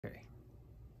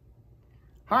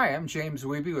Hi, I'm James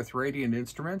Wiebe with Radiant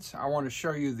Instruments. I want to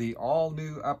show you the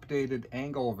all-new updated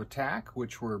angle of attack,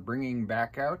 which we're bringing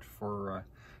back out for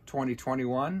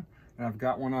 2021. And I've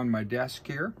got one on my desk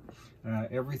here.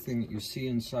 Everything that you see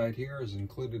inside here is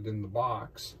included in the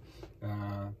box.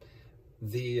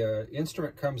 The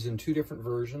instrument comes in two different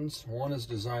versions. One is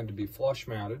designed to be flush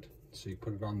mounted, so you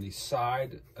put it on the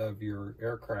side of your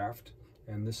aircraft,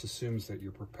 and this assumes that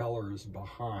your propeller is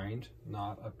behind,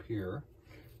 not up here.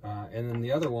 And then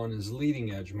the other one is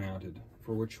leading edge mounted,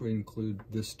 for which we include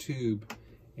this tube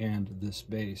and this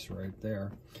base right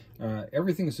there.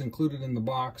 Everything is included in the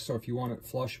box, so if you want it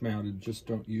flush mounted, just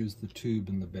don't use the tube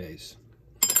and the base.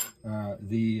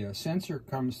 The sensor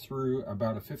comes through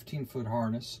about a 15-foot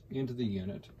harness into the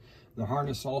unit. The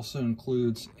harness also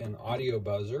includes an audio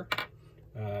buzzer,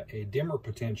 a dimmer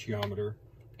potentiometer,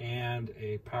 and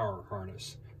a power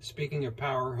harness. Speaking of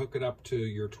power, hook it up to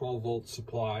your 12-volt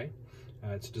supply.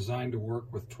 It's designed to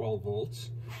work with 12 volts.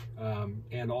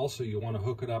 And also you want to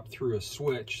hook it up through a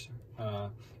switch,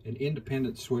 an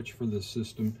independent switch for the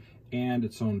system, and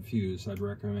its own fuse. I'd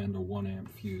recommend a 1-amp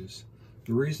fuse.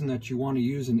 The reason that you want to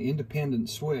use an independent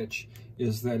switch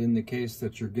is that in the case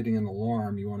that you're getting an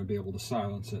alarm, you want to be able to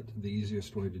silence it. The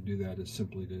easiest way to do that is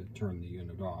simply to turn the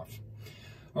unit off.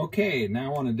 Okay,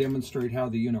 now I want to demonstrate how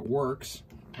the unit works.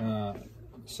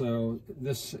 So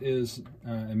this is,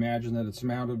 imagine that it's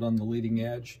mounted on the leading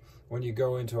edge. When you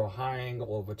go into a high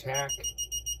angle of attack,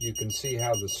 you can see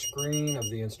how the screen of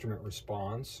the instrument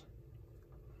responds.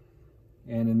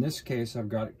 And in this case, I've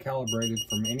got it calibrated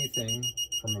from anything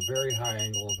from a very high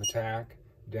angle of attack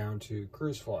down to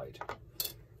cruise flight.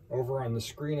 Over on the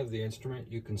screen of the instrument,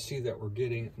 you can see that we're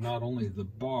getting not only the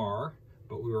bar,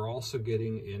 but we are also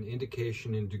getting an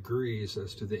indication in degrees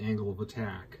as to the angle of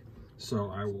attack.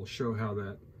 So I will show how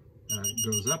that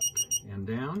goes up and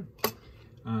down.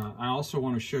 I also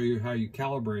want to show you how you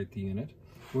calibrate the unit.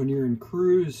 When you're in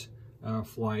cruise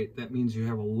flight, that means you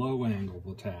have a low angle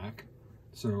of attack.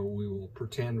 So we will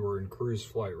pretend we're in cruise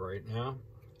flight right now.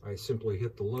 I simply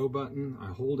hit the low button. I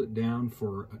hold it down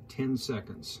for 10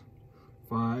 seconds.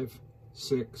 5,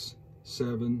 6,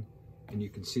 7, and you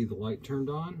can see the light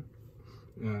turned on.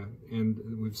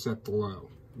 And we've set the low.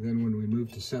 Then when we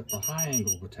move to set the high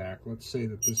angle of attack, let's say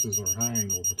that this is our high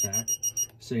angle of attack.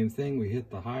 Same thing, we hit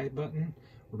the high button.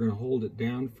 We're going to hold it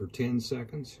down for 10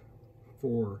 seconds.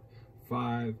 4,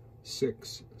 5,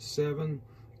 6, 7,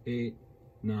 8,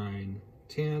 9,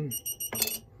 10.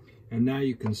 And now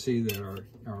you can see that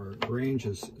our range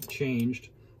has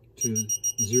changed to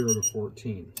 0 to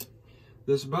 14.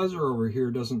 This buzzer over here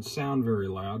doesn't sound very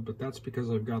loud, but that's because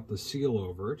I've got the seal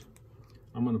over it.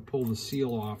 I'm going to pull the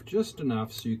seal off just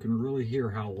enough so you can really hear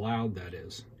how loud that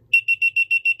is.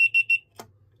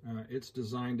 It's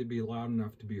designed to be loud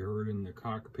enough to be heard in the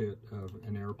cockpit of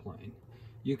an airplane.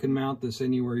 You can mount this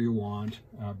anywhere you want,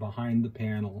 behind the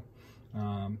panel,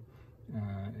 and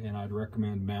I'd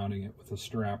recommend mounting it with a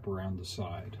strap around the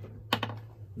side.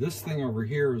 This thing over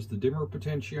here is the dimmer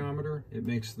potentiometer. It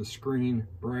makes the screen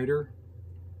brighter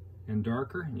and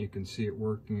darker, and you can see it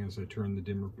working as I turn the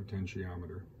dimmer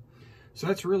potentiometer. So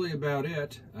that's really about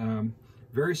it.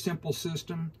 Very simple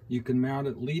system. You can mount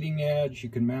it leading edge. You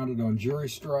can mount it on jury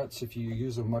struts if you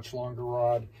use a much longer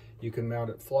rod. You can mount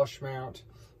it flush mount.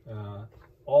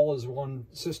 All is one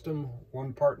system,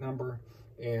 one part number,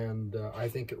 and I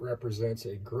think it represents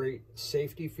a great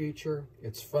safety feature.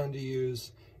 It's fun to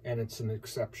use, and it's an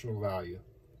exceptional value.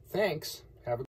 Thanks. Have a